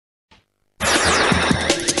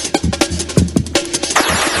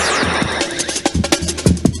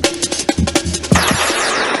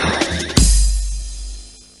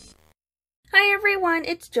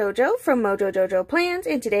everyone, it's JoJo from Mojo Jojo Plans,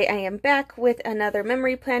 and today I am back with another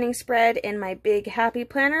memory planning spread in my big happy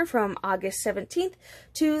planner from August 17th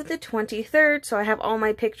to the 23rd. So I have all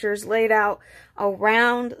my pictures laid out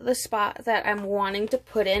around the spot that I'm wanting to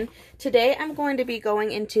put in. Today I'm going to be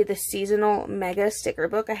going into the seasonal mega sticker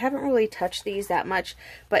book. I haven't really touched these that much,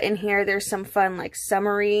 but in here there's some fun like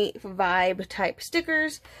summery vibe type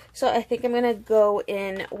stickers. So I think I'm going to go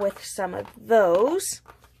in with some of those.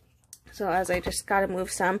 So as I just got to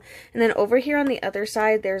move some. And then over here on the other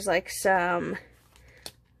side, there's like some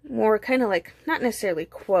more kind of like, not necessarily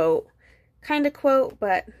quote, kind of quote,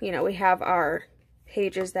 but, you know, we have our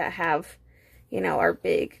pages that have, you know, our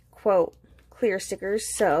big quote clear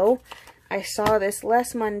stickers. So I saw this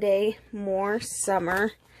Less Monday, More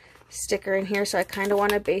Summer sticker in here. So I kind of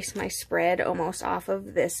want to base my spread almost off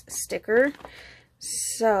of this sticker.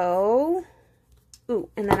 So... ooh,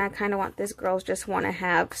 and then I kind of want this Girls Just Want to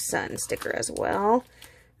Have Sun sticker as well.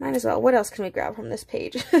 Might as well. What else can we grab from this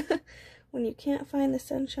page? When you can't find the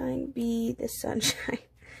sunshine, be the sunshine.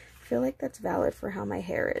 I feel like that's valid for how my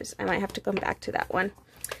hair is. I might have to come back to that one.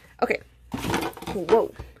 Okay.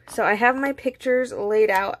 Whoa. So I have my pictures laid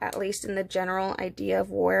out, at least in the general idea of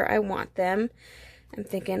where I want them. I'm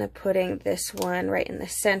thinking of putting this one right in the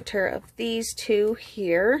center of these two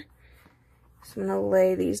here. So I'm going to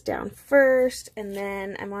lay these down first, and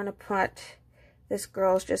then I'm going to put this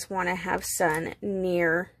Girls Just Want to Have Sun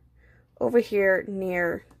near, over here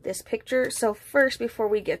near this picture. So first, before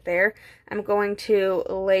we get there, I'm going to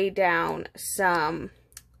lay down some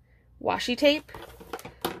washi tape,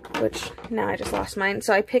 which now I just lost mine.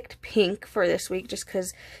 So I picked pink for this week just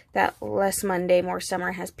because that Less Monday, More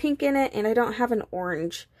Summer has pink in it, and I don't have an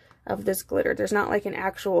orange of this glitter. There's not like an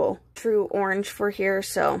actual true orange for here,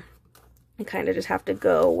 so I kind of just have to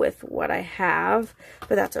go with what I have,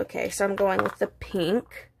 but that's okay. So I'm going with the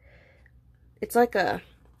pink. It's like a,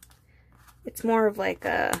 it's more of like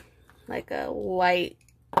a light,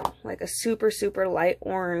 like a super, super light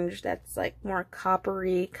orange that's like more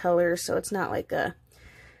coppery color, so it's not like a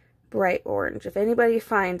bright orange. If anybody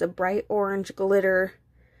finds a bright orange glitter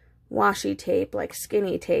washi tape, like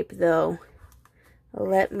skinny tape though,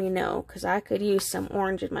 let me know, because I could use some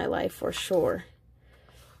orange in my life for sure.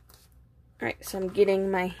 Alright, so I'm getting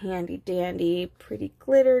my handy dandy pretty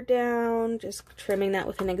glitter down, just trimming that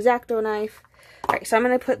with an X-Acto knife. Alright, so I'm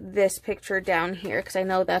going to put this picture down here because I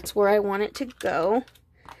know that's where I want it to go.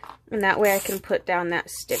 And that way I can put down that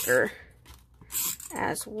sticker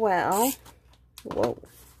as well. Whoa.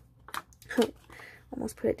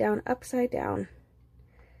 Almost put it down upside down.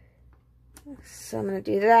 So I'm going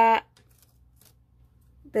to do that.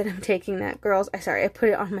 Then I'm taking that Girls, sorry, I put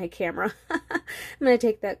it on my camera. I'm going to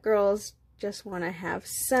take that Girls Just Want to Have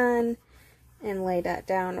Sun and lay that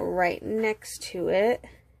down right next to it.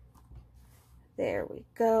 There we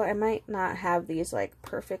go. I might not have these like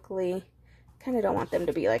perfectly, kind of don't want them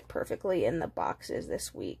to be like perfectly in the boxes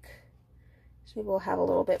this week. So maybe we'll have a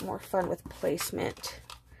little bit more fun with placement.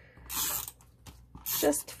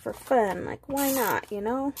 Just for fun, like why not, you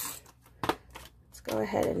know? Let's go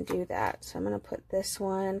ahead and do that. So I'm going to put this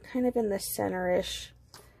one kind of in the center-ish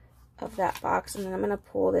of that box, and then I'm going to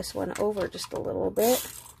pull this one over just a little bit.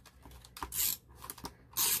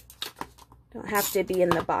 Don't have to be in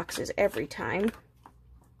the boxes every time,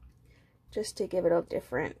 just to give it a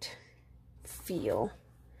different feel.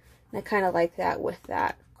 And I kind of like that with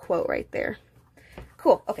that quote right there.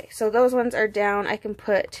 Cool. Okay, so those ones are down. I can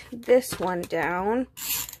put this one down.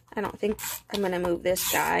 I don't think I'm going to move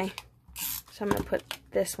this guy, so I'm going to put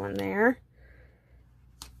this one there.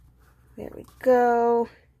 There we go.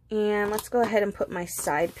 And let's go ahead and put my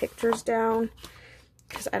side pictures down,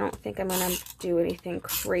 because I don't think I'm going to do anything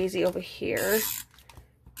crazy over here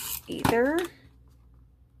either.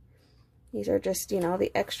 These are just, you know,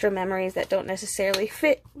 the extra memories that don't necessarily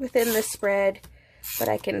fit within the spread, but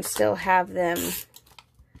I can still have them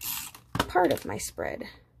part of my spread.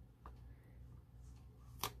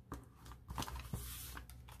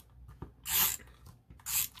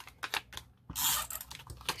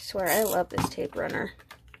 I swear I love this tape runner.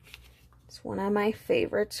 One of my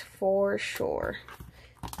favorites for sure.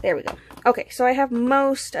 There we go. Okay, so I have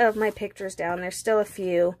most of my pictures down. There's still a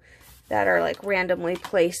few that are like randomly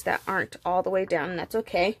placed that aren't all the way down, and that's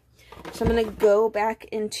okay. So I'm going to go back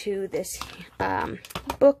into this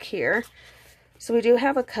book here. So we do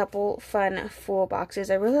have a couple fun full boxes.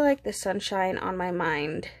 I really like the Sunshine on My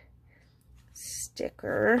Mind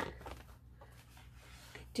sticker.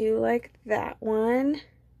 I do like that one.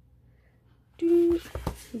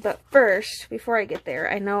 But first, before I get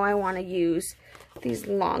there, I know I want to use these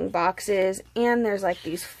long boxes, and there's like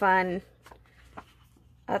these fun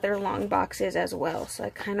other long boxes as well. So I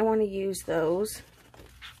kind of want to use those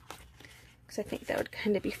because I think that would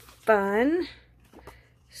kind of be fun.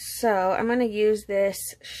 So I'm going to use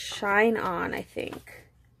this Shine On, I think.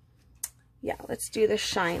 Yeah, let's do the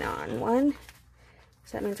Shine On one.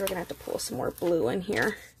 So that means we're going to have to pull some more blue in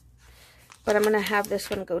here. But I'm going to have this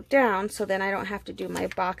one go down so then I don't have to do my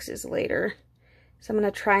boxes later. So I'm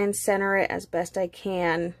going to try and center it as best I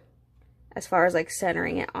can as far as like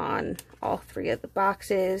centering it on all three of the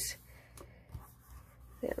boxes.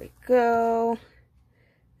 There we go.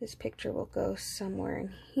 This picture will go somewhere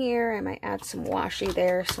in here. I might add some washi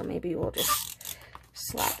there, so maybe we'll just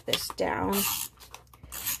slap this down.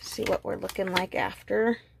 See what we're looking like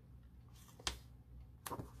after.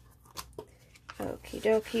 Okie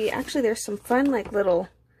dokie. Actually, there's some fun like little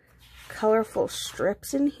colorful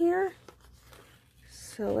strips in here.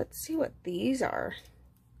 So let's see what these are.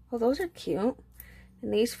 Oh, those are cute.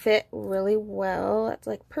 And these fit really well. That's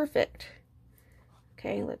like perfect.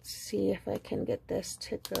 Okay, let's see if I can get this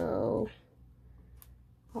to go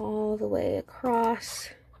all the way across.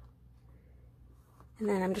 And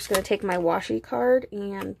then I'm just going to take my washi card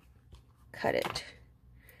and cut it.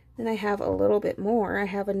 Then I have a little bit more. I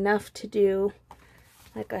have enough to do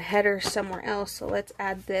like a header somewhere else. So let's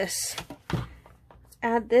add this. Let's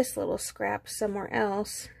add this little scrap somewhere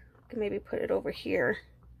else. I can maybe put it over here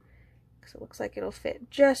because it looks like it'll fit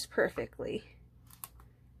just perfectly.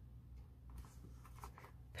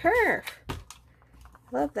 Perf!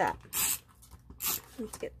 Love that.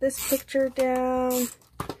 Let's get this picture down.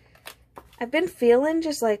 I've been feeling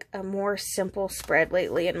just like a more simple spread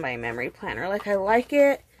lately in my memory planner. Like I like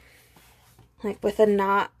it, like with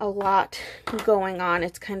not a lot going on.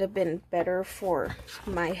 It's kind of been better for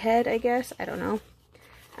my head, I guess. I don't know.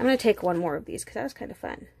 I'm going to take one more of these because that was kind of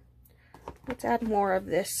fun. Let's add more of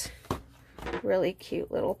this really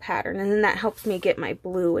cute little pattern. And then that helps me get my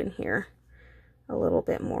blue in here a little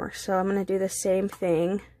bit more. So I'm going to do the same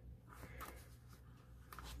thing.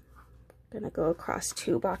 I'm going to go across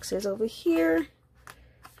two boxes over here.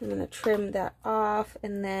 I'm going to trim that off,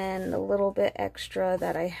 and then the little bit extra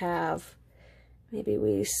that I have, maybe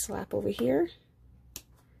we slap over here.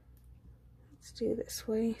 Let's do this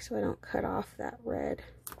way so I don't cut off that red.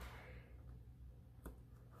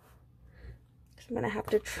 So I'm going to have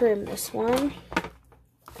to trim this one.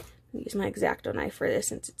 Use my X-Acto knife for this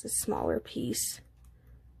since it's a smaller piece.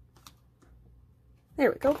 There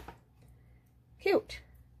we go. Cute.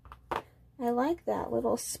 I like that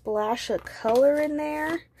little splash of color in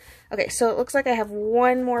there. Okay, so it looks like I have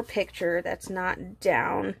one more picture that's not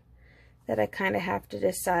down that I kind of have to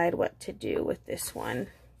decide what to do with this one.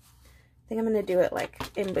 I think I'm going to do it like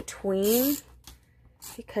in between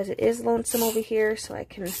because it is lonesome over here, so I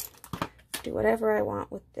can do whatever I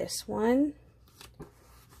want with this one.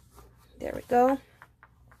 There we go.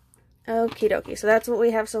 Okie dokie. So that's what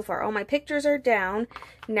we have so far. All my pictures are down.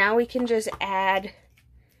 Now we can just add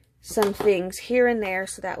some things here and there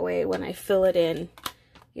so that way when I fill it in,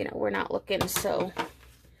 you know, we're not looking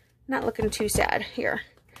too sad here.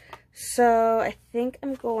 So I think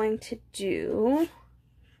I'm going to do,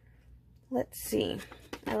 let's see.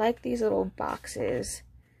 I like these little boxes.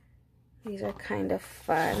 These are kind of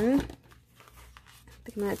fun. I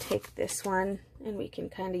think I'm going to take this one and we can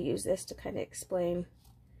kind of use this to kind of explain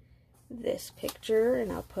this picture,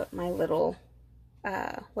 and I'll put my little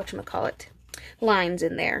whatchamacallit lines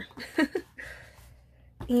in there.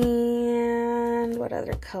 And what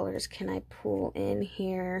other colors can I pull in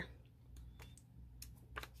here?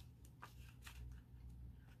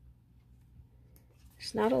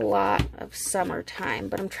 There's not a lot of summertime,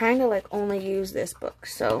 but I'm trying to like only use this book,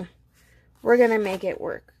 so we're gonna make it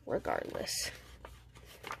work regardless.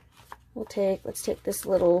 Let's take this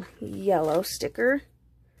little yellow sticker.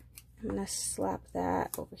 I'm gonna slap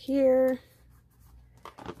that over here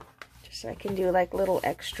just so I can do like little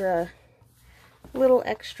extra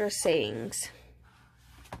sayings.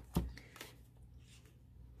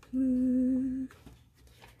 I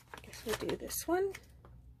guess we'll do this one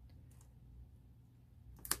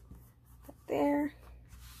up there.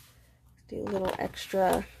 Do a little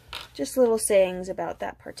extra, just little sayings about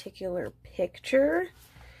that particular picture.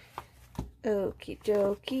 Okie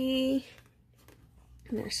dokie.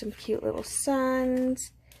 And there's some cute little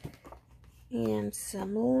suns and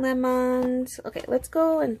some lemons. Okay, let's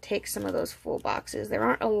go and take some of those full boxes. There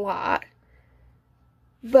aren't a lot,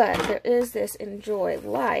 but there is this Enjoy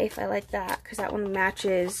Life. I like that because that one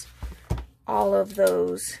matches all of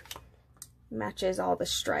those, matches all the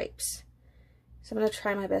stripes. So I'm going to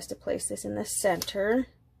try my best to place this in the center.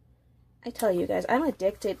 I tell you guys, I'm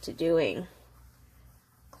addicted to doing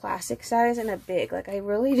classic size and a big. Like, I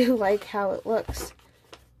really do like how it looks.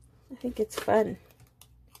 I think it's fun.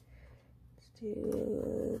 Let's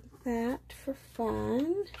do that for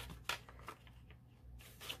fun.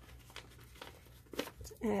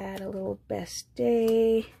 Let's add a little best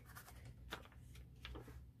day.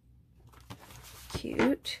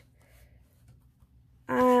 Cute.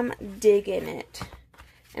 I'm digging it.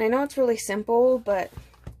 And I know it's really simple, but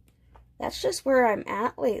that's just where I'm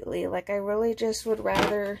at lately. Like, I really just would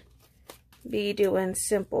rather be doing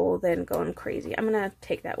simple than going crazy. I'm gonna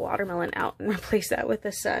take that watermelon out and replace that with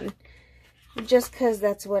the sun, just because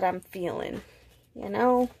that's what I'm feeling, you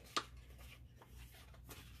know,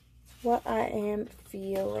 what I am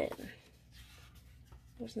feeling.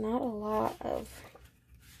 There's not a lot of,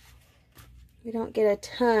 we don't get a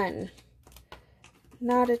ton,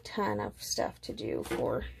 not a ton of stuff to do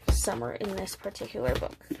for summer in this particular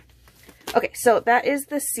book. Okay, so that is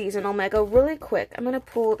the seasonal mega. Really quick, I'm going to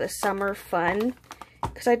pull the summer fun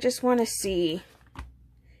because I just want to see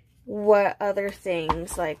what other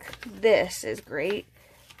things, like this is great.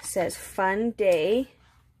 It says fun day.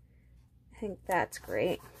 I think that's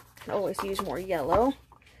great. Can always use more yellow.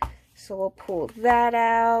 So we'll pull that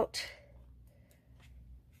out.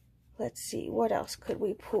 Let's see, what else could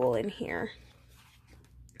we pull in here?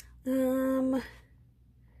 I'm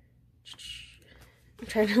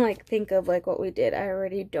trying to like think of like what we did. I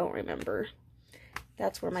already don't remember.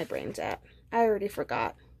 That's where my brain's at. I already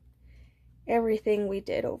forgot everything we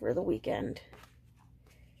did over the weekend.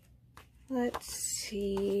 Let's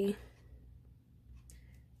see.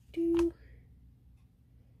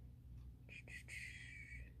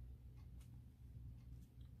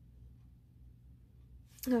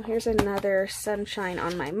 Oh, here's another sunshine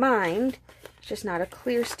on my mind. It's just not a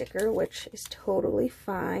clear sticker, which is totally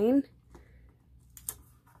fine.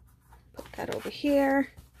 Put that over here.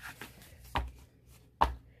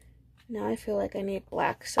 Now I feel like I need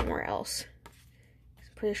black somewhere else.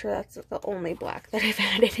 I'm pretty sure that's the only black that I've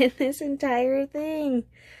added in this entire thing.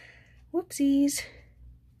 Whoopsies.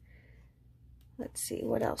 Let's see,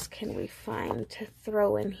 what else can we find to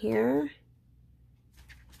throw in here?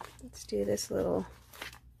 Let's do this little...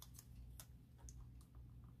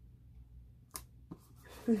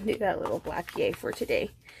 do that little black yay for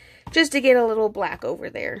today. Just to get a little black over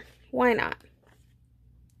there. Why not?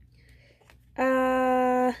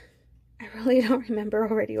 I really don't remember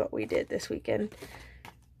already what we did this weekend.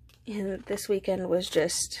 And this weekend was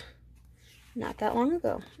just not that long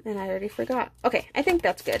ago. And I already forgot. Okay, I think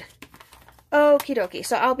that's good. Okie dokie.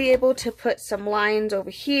 So I'll be able to put some lines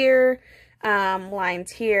over here.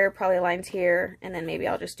 Lines here. Probably lines here. And then maybe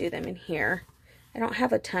I'll just do them in here. I don't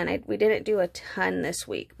have a ton. We didn't do a ton this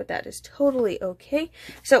week, but that is totally okay.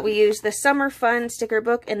 So we used the Summer Fun sticker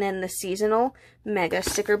book and then the Seasonal Mega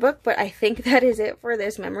sticker book. But I think that is it for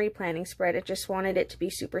this memory planning spread. I just wanted it to be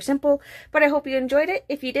super simple. But I hope you enjoyed it.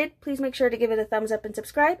 If you did, please make sure to give it a thumbs up and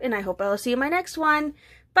subscribe. And I hope I'll see you in my next one.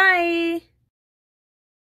 Bye!